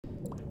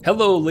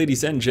Hello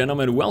ladies and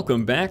gentlemen,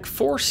 welcome back,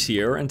 Force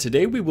here, and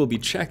today we will be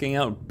checking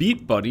out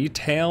Beatbuddy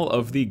Tale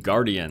of the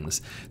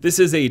Guardians. This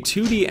is a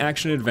 2D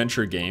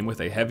action-adventure game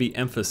with a heavy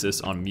emphasis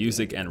on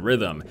music and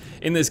rhythm.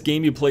 In this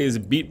game you play as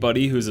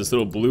Beatbuddy, who's this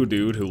little blue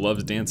dude who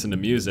loves dancing to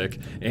music,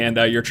 and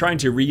you're trying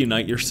to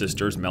reunite your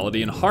sisters,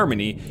 Melody and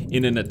Harmony,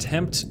 in an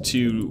attempt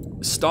to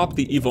stop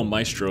the evil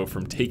maestro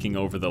from taking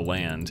over the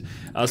land.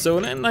 So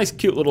a nice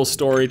cute little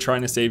story,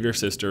 trying to save your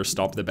sister,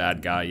 stop the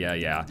bad guy,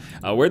 yeah.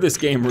 Where this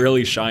game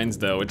really shines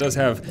though, it does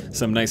have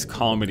some nice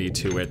comedy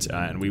to it,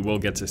 and we will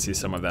get to see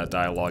some of that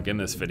dialogue in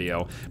this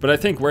video. But I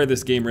think where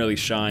this game really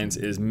shines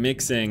is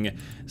mixing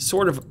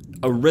sort of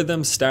a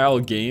rhythm style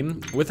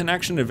game with an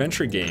action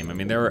adventure game. I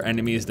mean, there are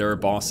enemies, there are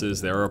bosses,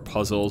 there are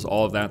puzzles,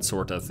 all of that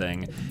sort of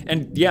thing.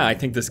 And yeah, I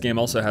think this game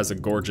also has a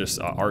gorgeous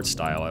art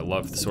style. I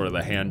love sort of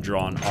the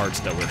hand-drawn art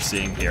that we're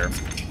seeing here.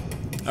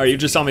 Alright, you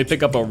just saw me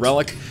pick up a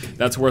relic.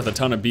 That's worth a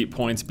ton of beat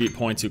points. Beat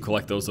points, you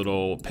collect those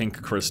little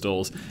pink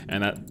crystals,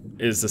 and that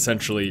is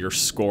essentially your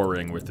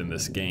scoring within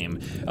this game.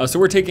 So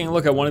we're taking a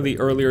look at one of the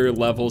earlier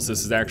levels.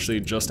 This is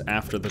actually just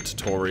after the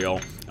tutorial.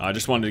 I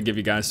just wanted to give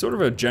you guys sort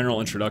of a general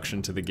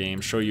introduction to the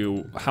game, show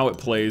you how it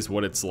plays,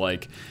 what it's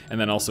like, and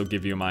then also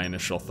give you my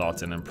initial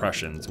thoughts and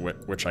impressions,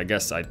 which I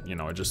guess I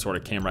just sort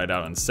of came right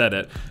out and said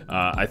it.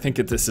 I think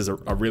that this is a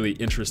really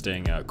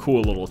interesting,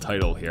 cool little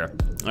title here.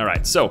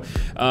 Alright, so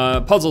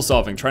puzzle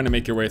solving, trying to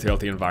make your way throughout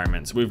the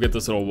environment. So we've got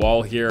this little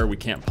wall here, we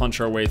can't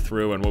punch our way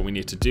through, and what we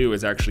need to do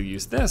is actually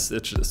use this.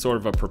 It's sort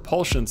of a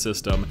propulsion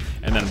system,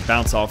 and then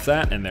bounce off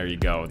that, and there you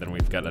go. Then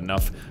we've got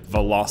enough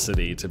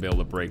velocity to be able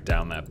to break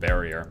down that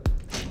barrier.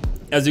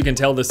 As you can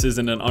tell, this is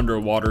in an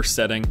underwater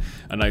setting,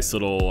 a nice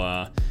little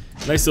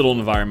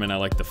environment. I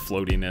like the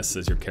floatiness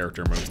as your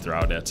character moves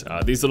throughout it.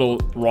 These little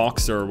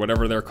rocks, or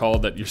whatever they're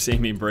called, that you're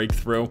seeing me break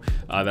through,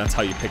 that's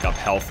how you pick up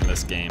health in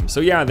this game. So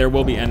yeah, there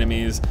will be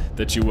enemies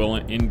that you will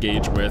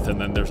engage with,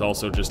 and then there's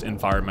also just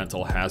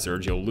environmental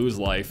hazards. You'll lose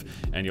life,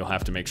 and you'll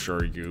have to make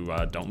sure you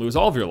don't lose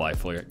all of your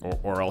life,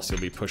 or else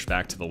you'll be pushed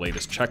back to the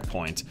latest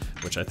checkpoint,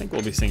 which I think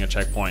we'll be seeing a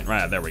checkpoint.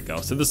 Right, there we go.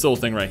 So this little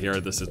thing right here,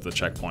 this is the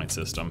checkpoint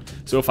system.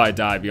 So if I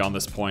die beyond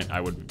this point, I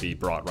would be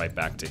brought right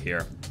back to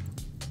here.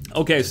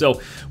 Okay, so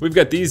we've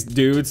got these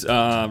dudes,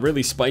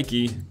 really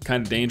spiky,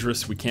 kind of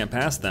dangerous. We can't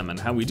pass them, and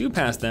how we do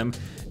pass them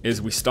is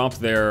we stop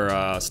their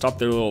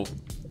little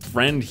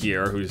friend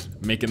here who's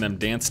making them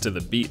dance to the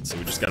beat. So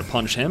we just gotta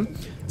punch him.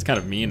 It's kind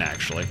of mean,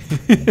 actually.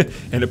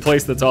 In a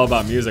place that's all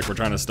about music, we're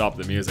trying to stop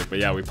the music. But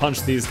yeah, we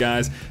punch these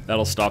guys.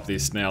 That'll stop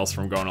these snails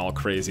from going all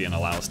crazy and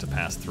allow us to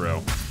pass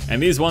through.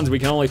 And these ones we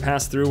can only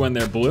pass through when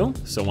they're blue.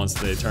 So once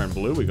they turn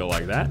blue, we go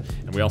like that.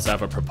 And we also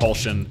have a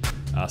propulsion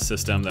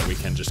system that we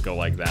can just go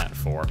like that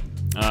for.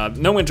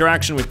 No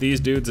interaction with these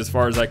dudes as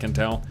far as I can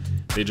tell.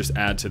 They just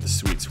add to the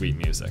sweet, sweet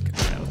music.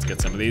 Okay, let's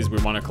get some of these.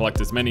 We want to collect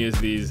as many of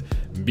these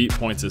beat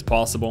points as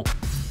possible.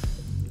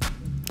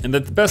 And the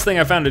best thing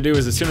I found to do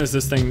is as soon as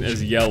this thing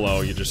is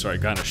yellow, you just sort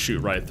of kind of shoot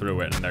right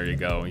through it, and there you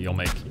go. You'll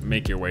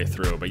make your way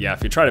through. But yeah,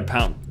 if you try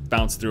to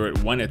bounce through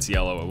it when it's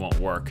yellow, it won't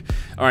work.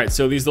 All right,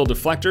 so these little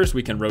deflectors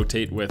we can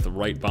rotate with the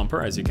right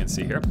bumper, as you can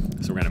see here.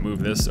 So we're gonna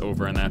move this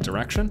over in that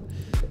direction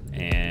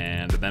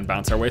and then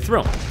bounce our way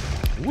through.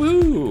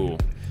 Woo!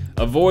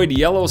 Avoid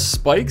yellow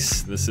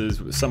spikes. This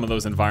is some of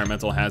those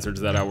environmental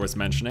hazards that I was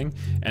mentioning.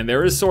 And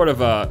there is sort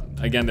of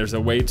again, there's a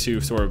way to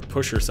sort of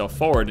push yourself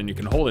forward, and you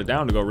can hold it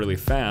down to go really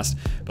fast,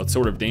 but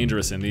sort of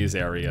dangerous in these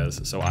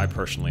areas, so I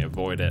personally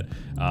avoid it.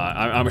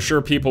 I'm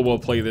sure people will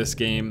play this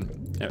game,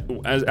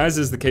 as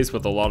is the case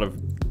with a lot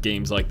of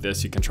games like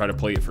this. You can try to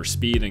play it for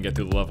speed and get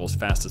through the level as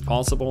fast as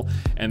possible,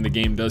 and the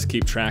game does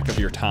keep track of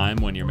your time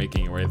when you're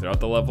making your way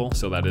throughout the level,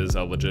 so that is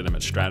a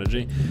legitimate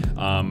strategy.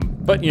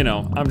 But you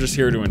know, I'm just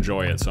here to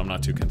enjoy it, so I'm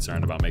not too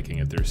concerned about making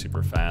it through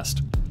super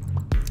fast.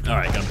 All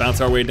right, gonna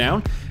bounce our way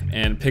down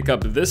and pick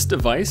up this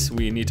device.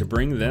 We need to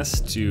bring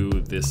this to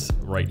this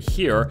right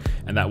here,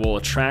 and that will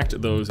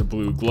attract those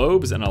blue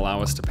globes and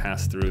allow us to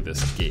pass through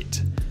this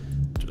gate,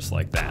 just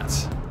like that.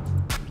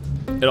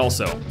 It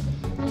also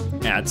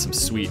adds some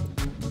sweet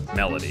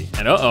melody.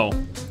 And uh-oh,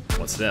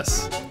 what's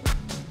this?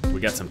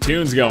 We got some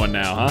tunes going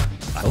now, huh?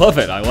 I love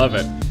it, I love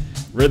it.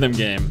 Rhythm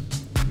game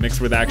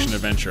mixed with action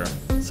adventure.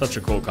 Such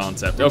a cool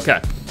concept.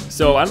 Okay,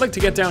 so I'd like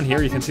to get down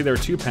here. You can see there are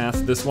two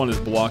paths. This one is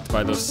blocked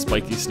by those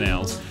spiky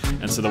snails.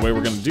 And so the way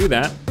we're gonna do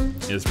that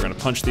is we're gonna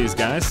punch these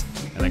guys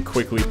and then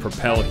quickly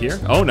propel here.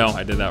 Oh no,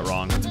 I did that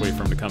wrong. Let's wait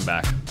for him to come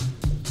back.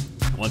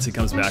 Once he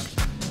comes back,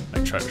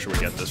 I'm trying to make sure we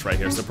get this right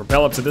here. So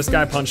propel up to this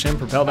guy, punch him,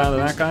 propel down to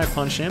that guy,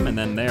 punch him, and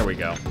then there we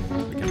go.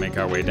 We can make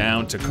our way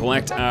down to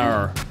collect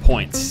our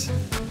points.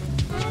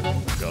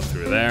 Go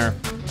through there.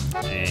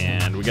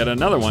 And we got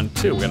another one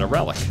too. We got a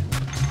relic.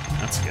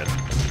 That's good.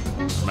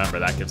 Remember,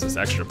 that gives us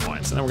extra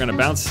points. And then we're gonna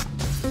bounce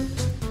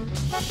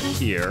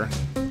here.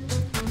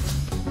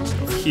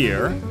 Go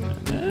here.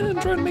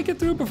 And try to make it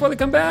through before they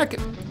come back.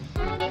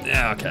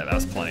 Yeah, okay, that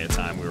was plenty of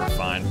time. We were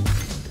fine.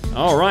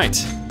 All right.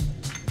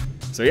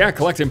 So yeah,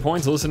 collecting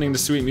points, listening to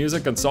sweet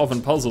music, and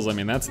solving puzzles. I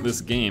mean, that's this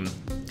game.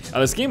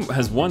 This game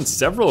has won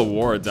several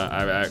awards.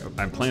 I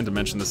planned to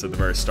mention this at the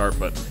very start,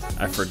 but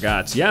I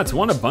forgot. Yeah, it's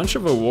won a bunch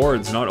of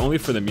awards, not only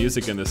for the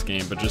music in this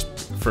game, but just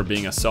for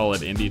being a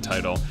solid indie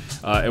title.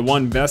 It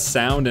won Best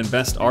Sound and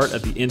Best Art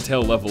at the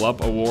Intel Level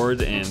Up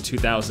Award in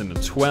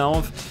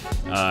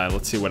 2012.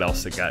 Let's see what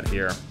else it got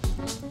here.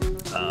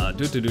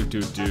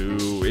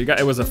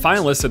 It was a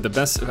finalist at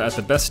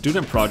the best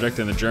student project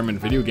in the German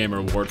Video Gamer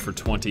Award for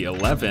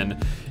 2011.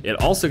 It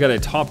also got a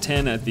top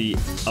 10 at the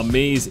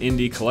Amaze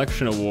Indie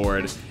Collection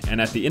Award, and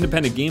at the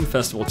Independent Game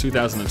Festival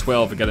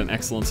 2012, it got an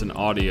Excellence in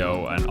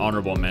Audio, an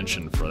honorable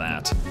mention for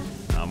that.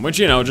 Which,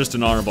 you know, just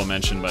an honorable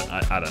mention, but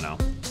I don't know.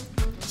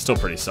 Still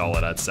pretty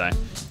solid, I'd say.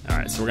 All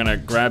right, so we're gonna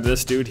grab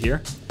this dude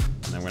here,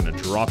 and then we're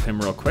gonna drop him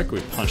real quick.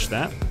 We punch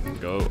that,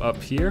 go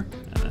up here,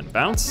 and then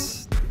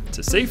bounce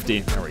to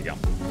safety. There we go.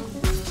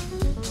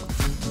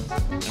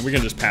 And we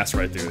can just pass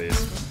right through these,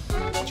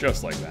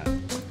 just like that.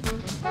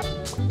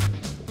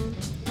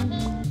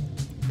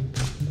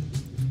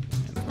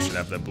 And we should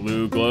have the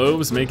blue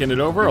globes making it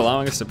over,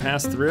 allowing us to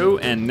pass through.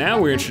 And now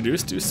we're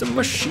introduced to some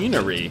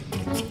machinery.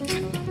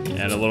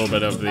 And a little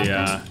bit of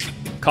the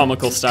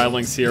comical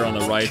stylings here on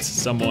the right.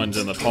 Someone's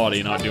in the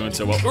potty not doing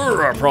so well.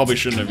 I probably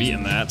shouldn't have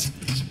eaten that.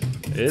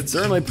 It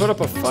certainly put up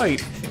a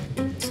fight.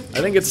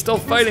 I think it's still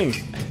fighting.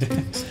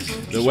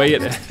 The way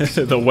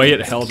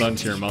it held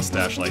onto your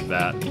mustache like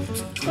that.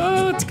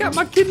 Oh, it's got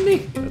my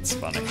kidney. That's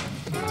funny.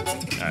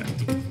 All right.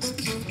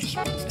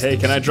 Hey,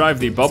 can I drive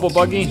the bubble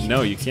buggy?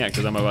 No, you can't,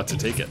 because I'm about to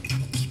take it.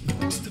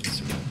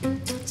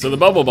 So the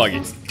bubble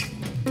buggy.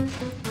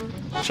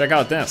 Check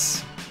out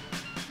this.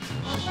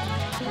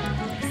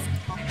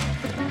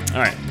 All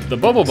right, the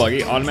bubble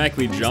buggy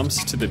automatically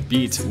jumps to the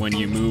beat when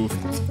you move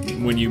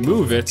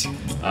it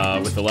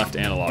with the left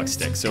analog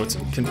stick. So it's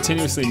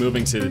continuously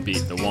moving to the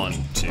beat, the 1,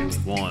 2,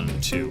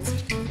 1, 2.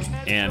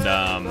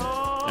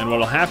 And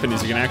what'll happen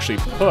is you can actually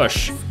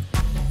push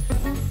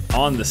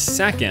on the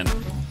second.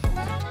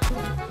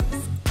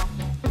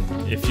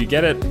 If you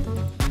get it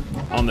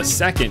on the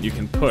second, you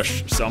can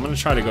push. So I'm gonna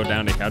try to go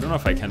down to here. I don't know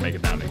if I can make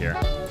it down to here.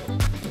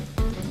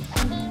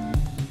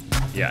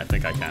 Yeah, I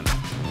think I can.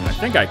 I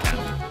think I can.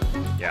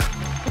 Yeah.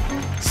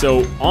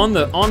 So on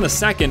the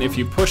second, if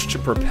you push to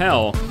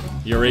propel,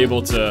 you're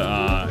able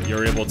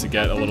to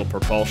get a little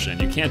propulsion.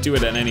 You can't do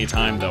it at any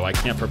time though. I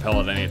can't propel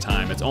at any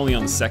time. It's only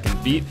on the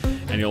second beat,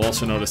 and you'll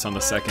also notice on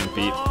the second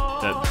beat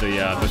that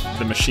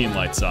the machine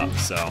lights up.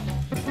 So,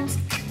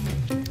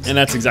 and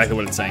that's exactly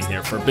what it's saying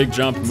here. For a big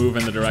jump, move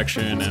in the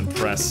direction and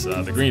press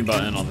the green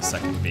button on the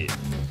second beat.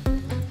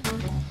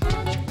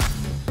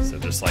 So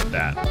just like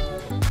that.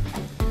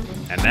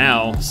 And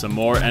now some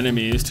more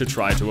enemies to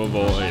try to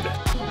avoid.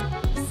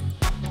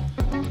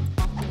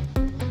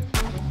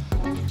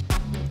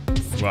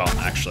 Well,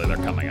 actually, they're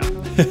coming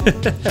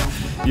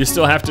up. You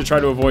still have to try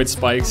to avoid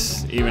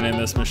spikes, even in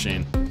this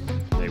machine.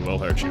 They will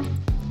hurt you.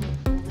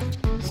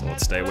 So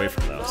let's stay away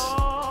from those.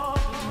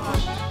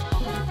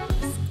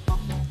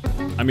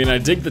 I mean, I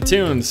dig the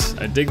tunes.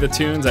 I dig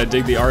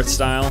the art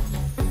style.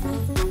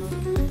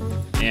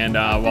 And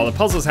while the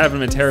puzzles haven't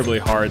been terribly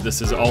hard,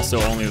 this is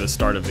also only the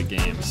start of the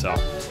game, so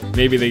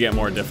maybe they get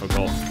more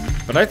difficult.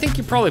 But I think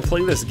you probably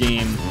play this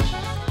game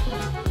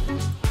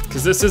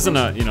because this isn't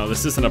a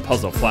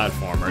puzzle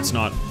platformer. It's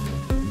not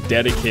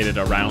dedicated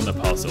around the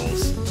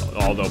puzzles,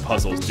 although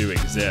puzzles do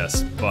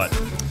exist. But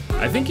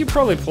I think you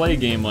probably play a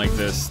game like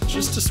this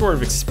just to sort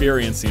of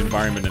experience the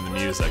environment and the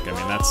music. I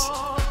mean,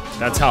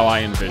 that's how I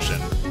envision,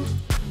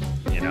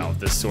 you know,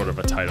 this sort of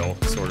a title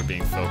sort of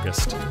being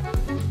focused.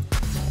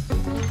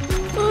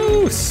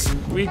 Ooh,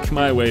 squeak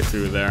my way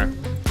through there.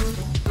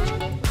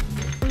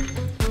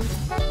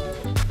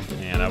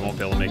 And I won't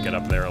be able to make it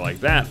up there like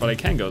that, but I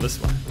can go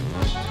this way.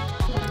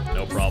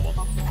 No problem.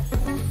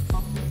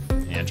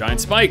 And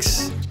giant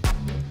spikes.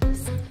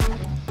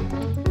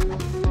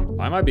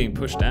 Why am I being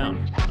pushed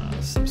down?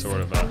 Some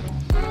sort of a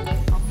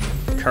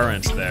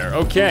current there.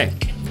 Okay.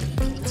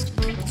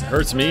 It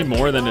hurts me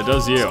more than it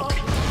does you.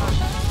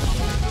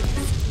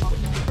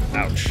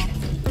 Ouch.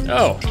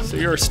 Oh, so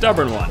you're a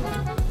stubborn one.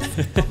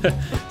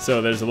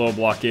 So there's a little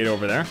blockade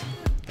over there.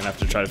 Gonna have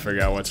to try to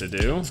figure out what to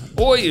do.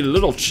 Oi, you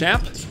little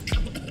chap.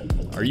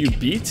 Are you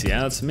beat?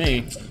 Yeah, that's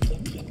me.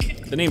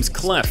 The name's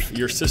Clef.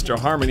 Your sister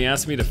Harmony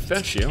asked me to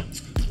fetch you.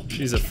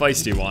 She's a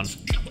feisty one.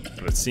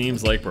 But it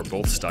seems like we're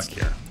both stuck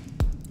here.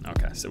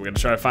 Okay, so we're gonna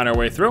try to find our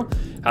way through.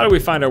 How do we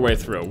find our way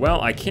through?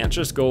 Well, I can't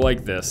just go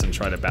like this and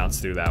try to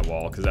bounce through that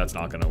wall, because that's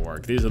not gonna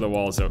work. These are the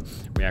walls that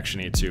we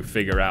actually need to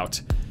figure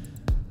out.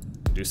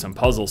 Do some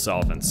puzzle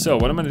solving. So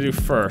what I'm gonna do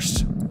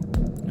first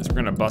is we're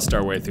gonna bust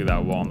our way through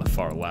that wall on the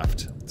far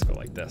left. Let's go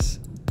like this.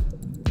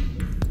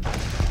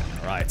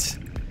 All right,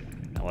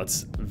 now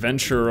let's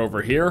venture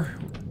over here.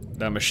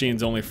 That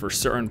machine's only for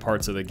certain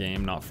parts of the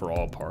game, not for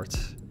all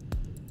parts.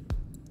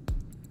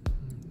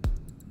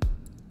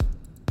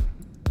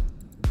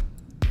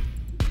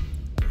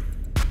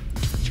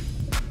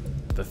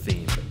 The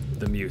theme,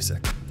 the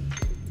music,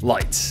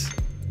 lights,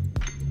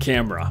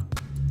 camera.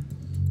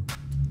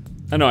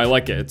 I know, I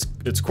like it.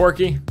 It's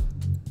quirky,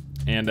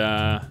 and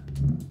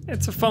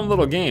it's a fun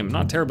little game.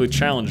 Not terribly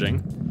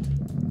challenging.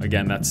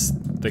 Again, that's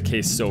the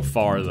case so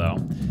far, though.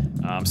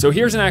 So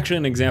here's actually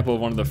an example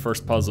of one of the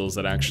first puzzles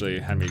that actually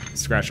had me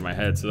scratching my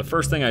head. So the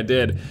first thing I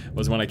did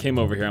was when I came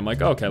over here, I'm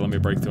like, okay, let me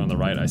break through on the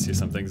right. I see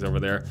some things over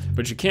there.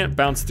 But you can't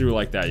bounce through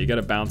like that. You got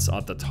to bounce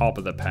at the top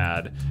of the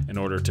pad in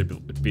order to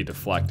be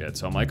deflected.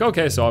 So I'm like,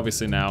 okay, so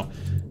obviously now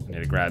I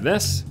need to grab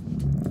this.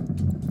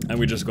 And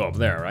we just go up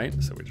there, right?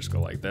 So we just go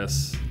like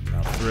this,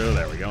 out through,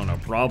 there we go, no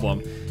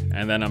problem.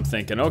 And then I'm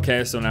thinking,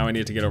 okay, so now I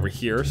need to get over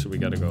here, so we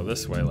gotta go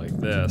this way like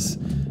this.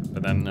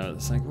 But then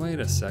it's like, wait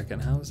a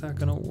second, how is that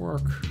gonna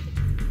work?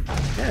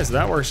 Okay, so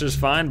that works just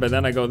fine, but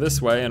then I go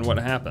this way, and what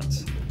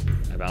happens?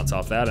 I bounce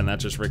off that, and that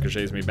just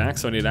ricochets me back,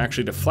 so I need to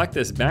actually deflect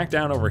this back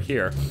down over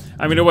here.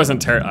 I mean, it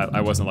wasn't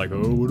I wasn't like,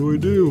 oh, what do I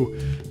do?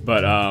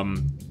 But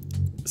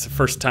it's the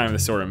first time to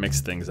sort of mix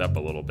things up a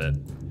little bit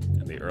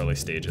in the early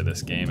stage of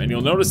this game. And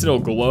you'll notice it'll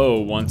glow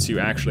once you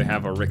actually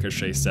have a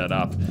ricochet set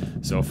up.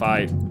 So if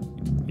I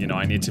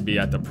need to be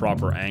at the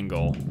proper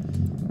angle,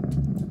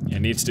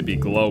 it needs to be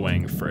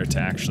glowing for it to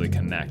actually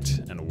connect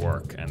and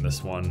work. And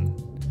this one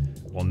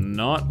will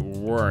not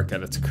work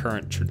at its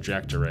current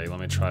trajectory. Let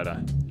me try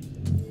to...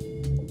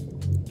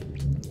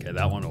 Okay,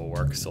 that one will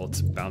work. So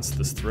let's bounce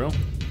this through.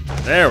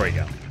 There we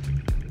go.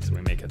 So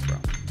we make it through.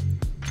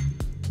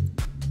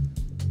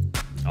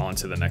 On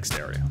to the next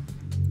area.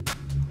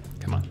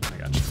 Come on, I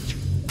got you.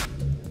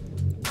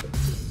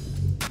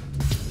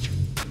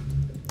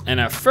 And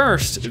at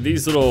first,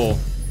 these little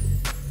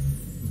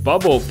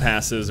bubble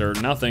passes are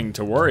nothing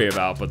to worry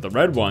about, but the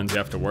red ones you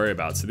have to worry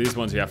about. So these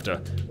ones you have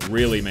to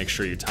really make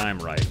sure you time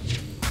right.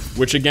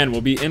 Which again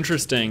will be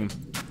interesting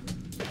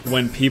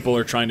when people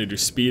are trying to do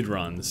speed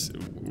runs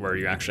where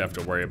you actually have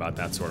to worry about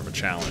that sort of a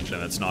challenge,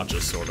 and it's not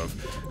just sort of,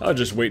 oh,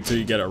 just wait till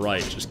you get it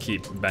right, just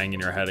keep banging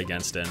your head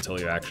against it until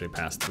you actually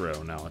pass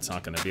through. No, it's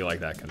not going to be like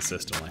that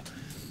consistently.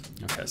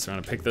 Okay, so I'm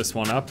going to pick this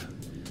one up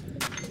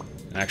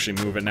and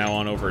actually move it now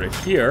on over to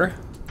here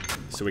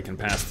so we can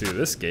pass through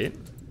this gate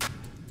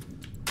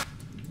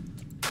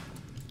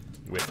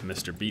with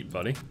Mr.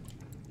 Beatbuddy.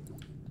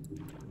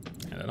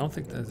 And I don't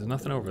think there's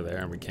nothing over there,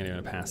 and we can't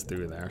even pass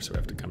through there, so we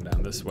have to come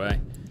down this way.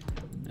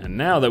 And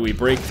now that we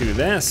break through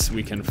this,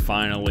 we can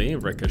finally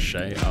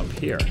ricochet up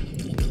here.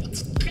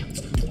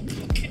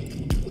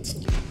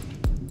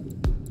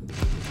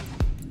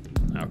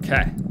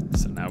 Okay,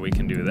 so now we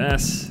can do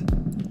this.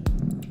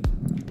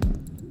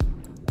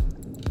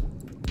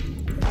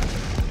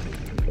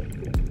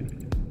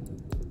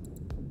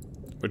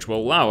 Which will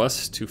allow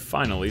us to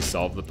finally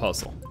solve the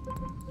puzzle.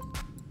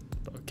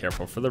 But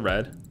careful for the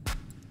red.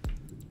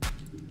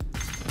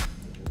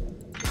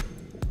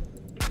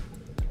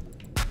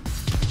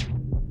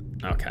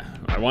 Okay,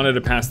 I wanted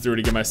to pass through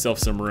to give myself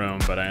some room,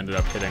 but I ended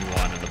up hitting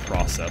one in the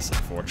process,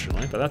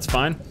 unfortunately. But that's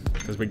fine,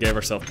 because we gave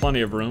ourselves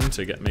plenty of room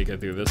to make it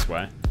through this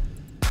way.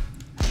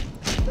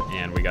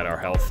 And we got our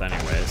health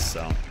anyways,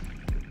 so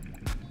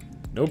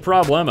no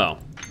problemo.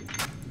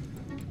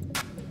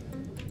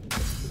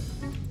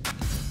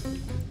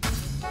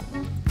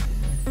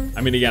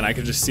 I mean, again, I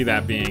could just see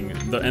that being,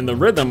 and the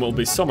rhythm will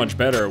be so much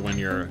better when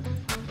you're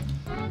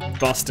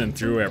busting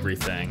through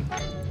everything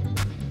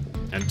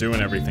and doing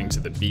everything to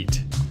the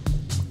beat.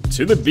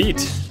 To the beat.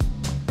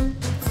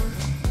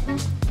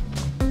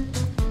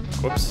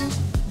 Whoops.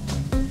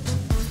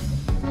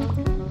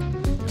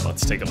 Okay,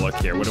 let's take a look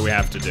here. What do we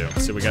have to do?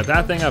 So we got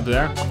that thing up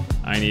there.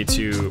 I need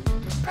to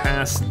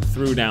pass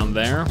through down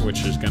there,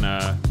 which is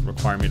gonna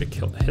require me to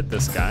hit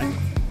this guy,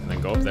 and then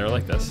go up there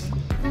like this.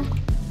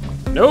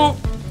 Nope.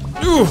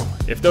 Ooh,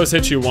 if those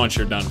hit you once,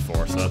 you're done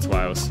for. So that's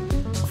why I was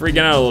freaking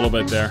out a little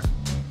bit there.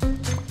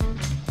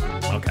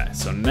 Okay,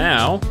 so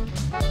now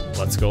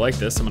let's go like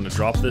this. I'm gonna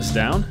drop this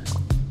down.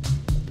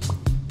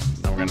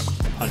 Now we're gonna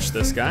punch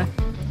this guy,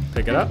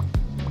 pick it up,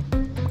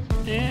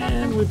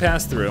 and we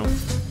pass through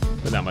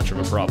without much of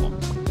a problem.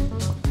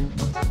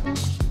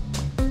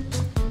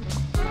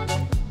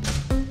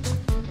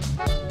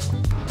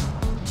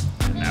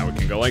 And now we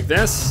can go like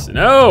this.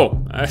 No!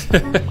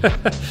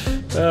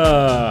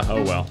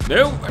 Oh well.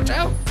 No, watch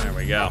out. There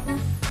we go.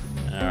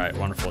 All right,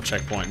 wonderful.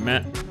 Checkpoint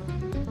met.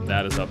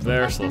 That is up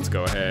there, so let's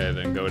go ahead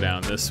and go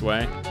down this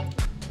way.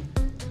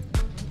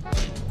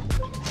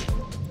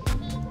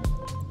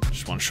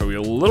 Just want to show you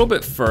a little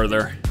bit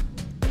further.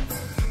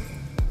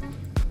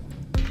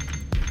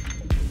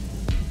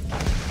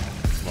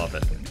 Love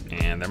it.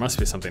 And there must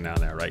be something down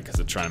there, right?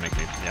 Because it's trying to make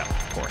me, yeah,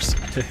 of course.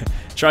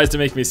 Tries to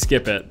make me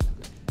skip it.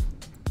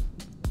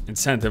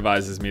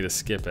 Incentivizes me to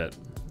skip it.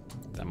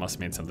 That must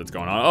mean something's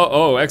going on.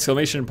 Oh,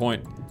 exclamation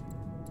point.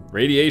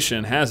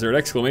 Radiation, hazard,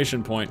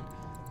 exclamation point.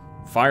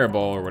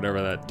 Fireball or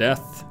whatever that,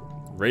 death,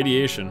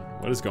 radiation.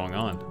 What is going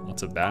on?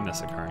 Lots of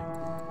badness occurring.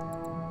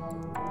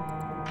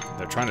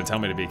 They're trying to tell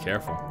me to be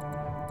careful.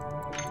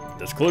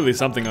 There's clearly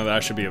something that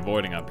I should be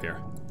avoiding up here.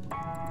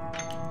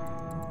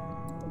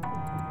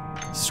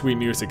 Sweet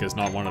music is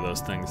not one of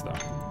those things though.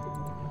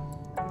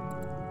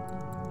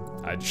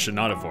 I should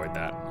not avoid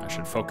that. I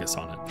should focus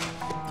on it.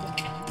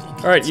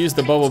 Alright, use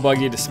the bubble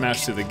buggy to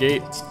smash through the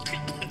gate.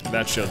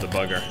 That showed the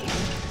bugger.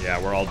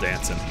 Yeah, we're all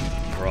dancing.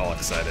 We're all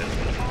excited.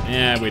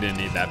 Yeah, we didn't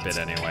need that bit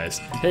anyways.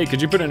 Hey,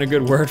 could you put in a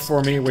good word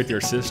for me with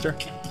your sister?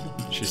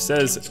 She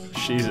says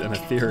she's an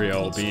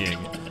ethereal being.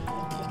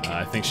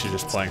 I think she's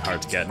just playing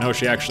hard to get. No,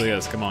 she actually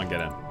is. Come on,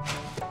 get in.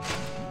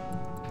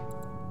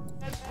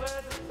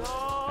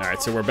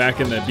 Alright, so we're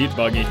back in the beat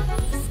buggy,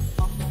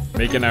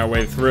 making our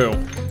way through.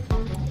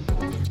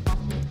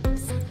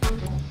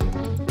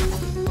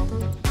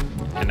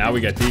 And now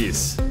we get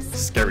these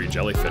scary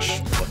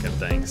jellyfish looking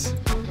things.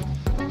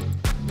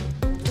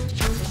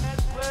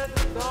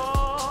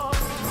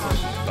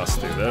 Bust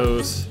through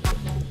those.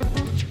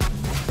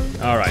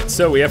 Alright,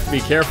 so we have to be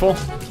careful.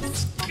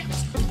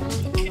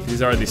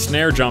 These are the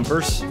snare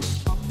jumpers.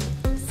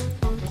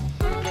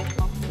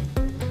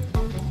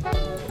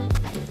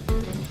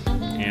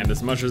 And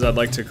as much as I'd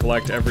like to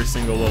collect every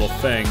single little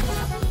thing,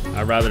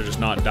 I'd rather just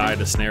not die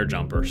to snare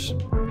jumpers.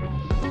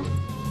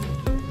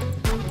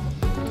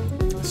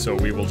 So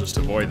we will just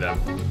avoid them.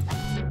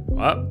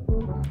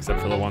 Well,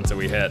 except for the ones that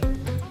we hit.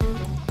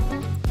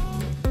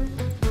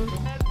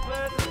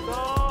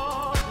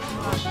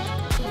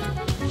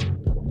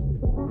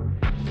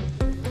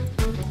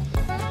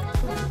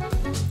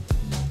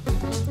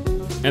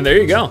 And there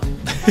you go.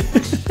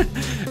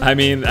 I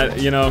mean,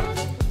 you know,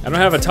 I don't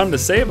have a ton to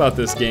say about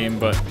this game,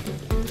 but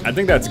I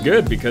think that's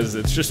good because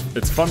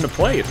it's fun to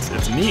play.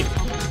 It's neat.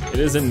 It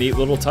is a neat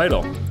little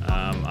title.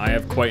 I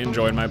have quite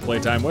enjoyed my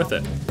playtime with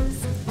it.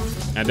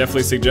 I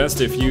definitely suggest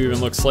if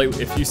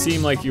you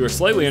seem like you are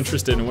slightly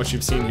interested in what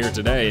you've seen here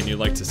today and you'd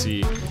like to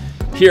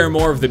hear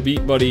more of the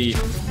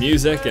Beatbuddy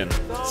music and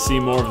see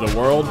more of the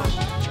world,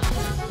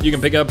 you can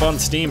pick it up on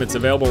Steam. It's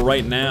available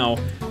right now.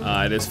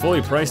 It is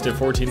fully priced at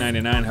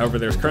 $14.99. However,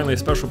 there's currently a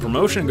special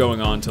promotion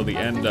going on till the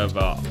end of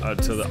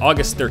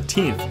August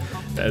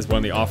 13th. That is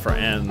when the offer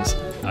ends.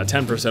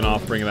 10%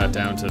 off, bringing that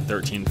down to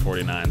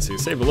 $13.49. So you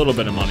save a little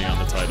bit of money on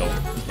the title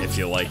if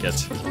you like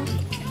it.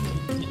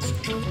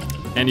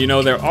 And you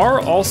know, there are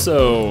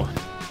also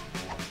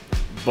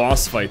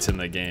boss fights in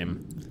the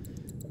game,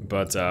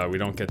 but we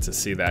don't get to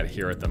see that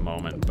here at the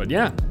moment. But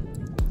yeah,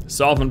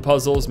 solving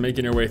puzzles,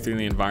 making your way through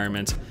the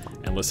environment,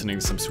 and listening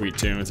to some sweet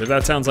tunes. If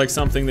that sounds like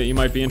something that you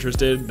might be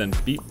interested, then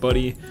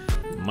Beatbuddy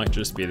might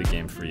just be the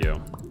game for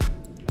you.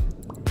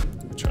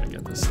 Let me try to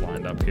get this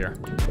lined up here.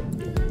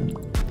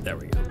 There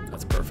we go,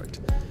 that's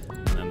perfect.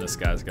 And then this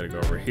guy's gotta go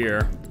over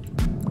here.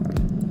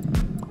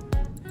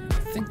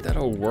 I think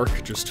that'll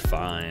work just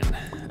fine.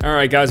 All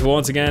right, guys, well,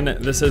 once again,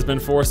 this has been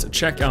Forced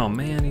Check. Oh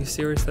man, are you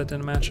serious that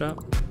didn't match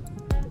up?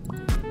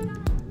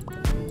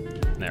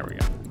 There we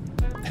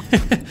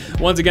go.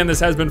 Once again,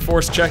 this has been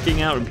Forced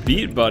checking out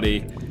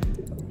Beatbuddy,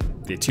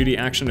 the 2D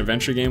action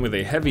adventure game with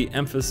a heavy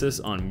emphasis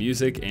on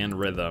music and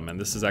rhythm. And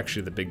this is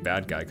actually the big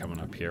bad guy coming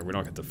up here. We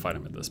don't get to fight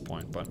him at this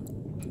point, but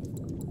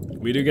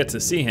we do get to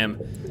see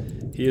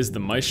him. He is the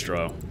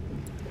maestro,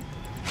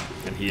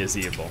 and he is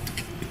evil.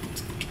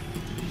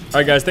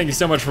 Alright guys, thank you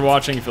so much for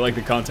watching. If you like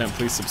the content,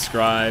 please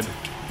subscribe.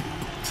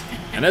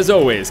 And as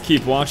always,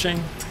 keep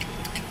watching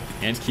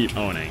and keep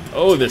owning.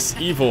 Oh, this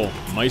evil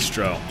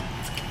maestro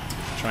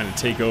trying to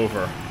take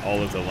over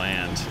all of the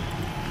land.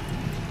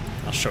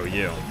 I'll show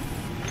you.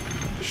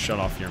 Shut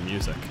off your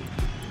music.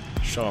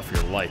 Shut off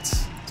your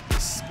lights, to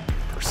be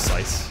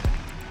precise.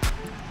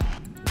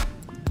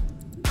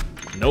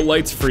 No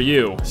lights for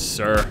you,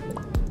 sir.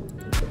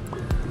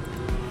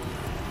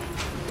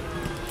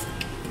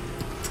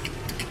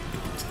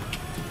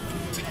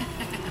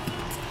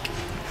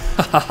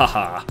 Ha ha ha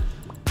ha.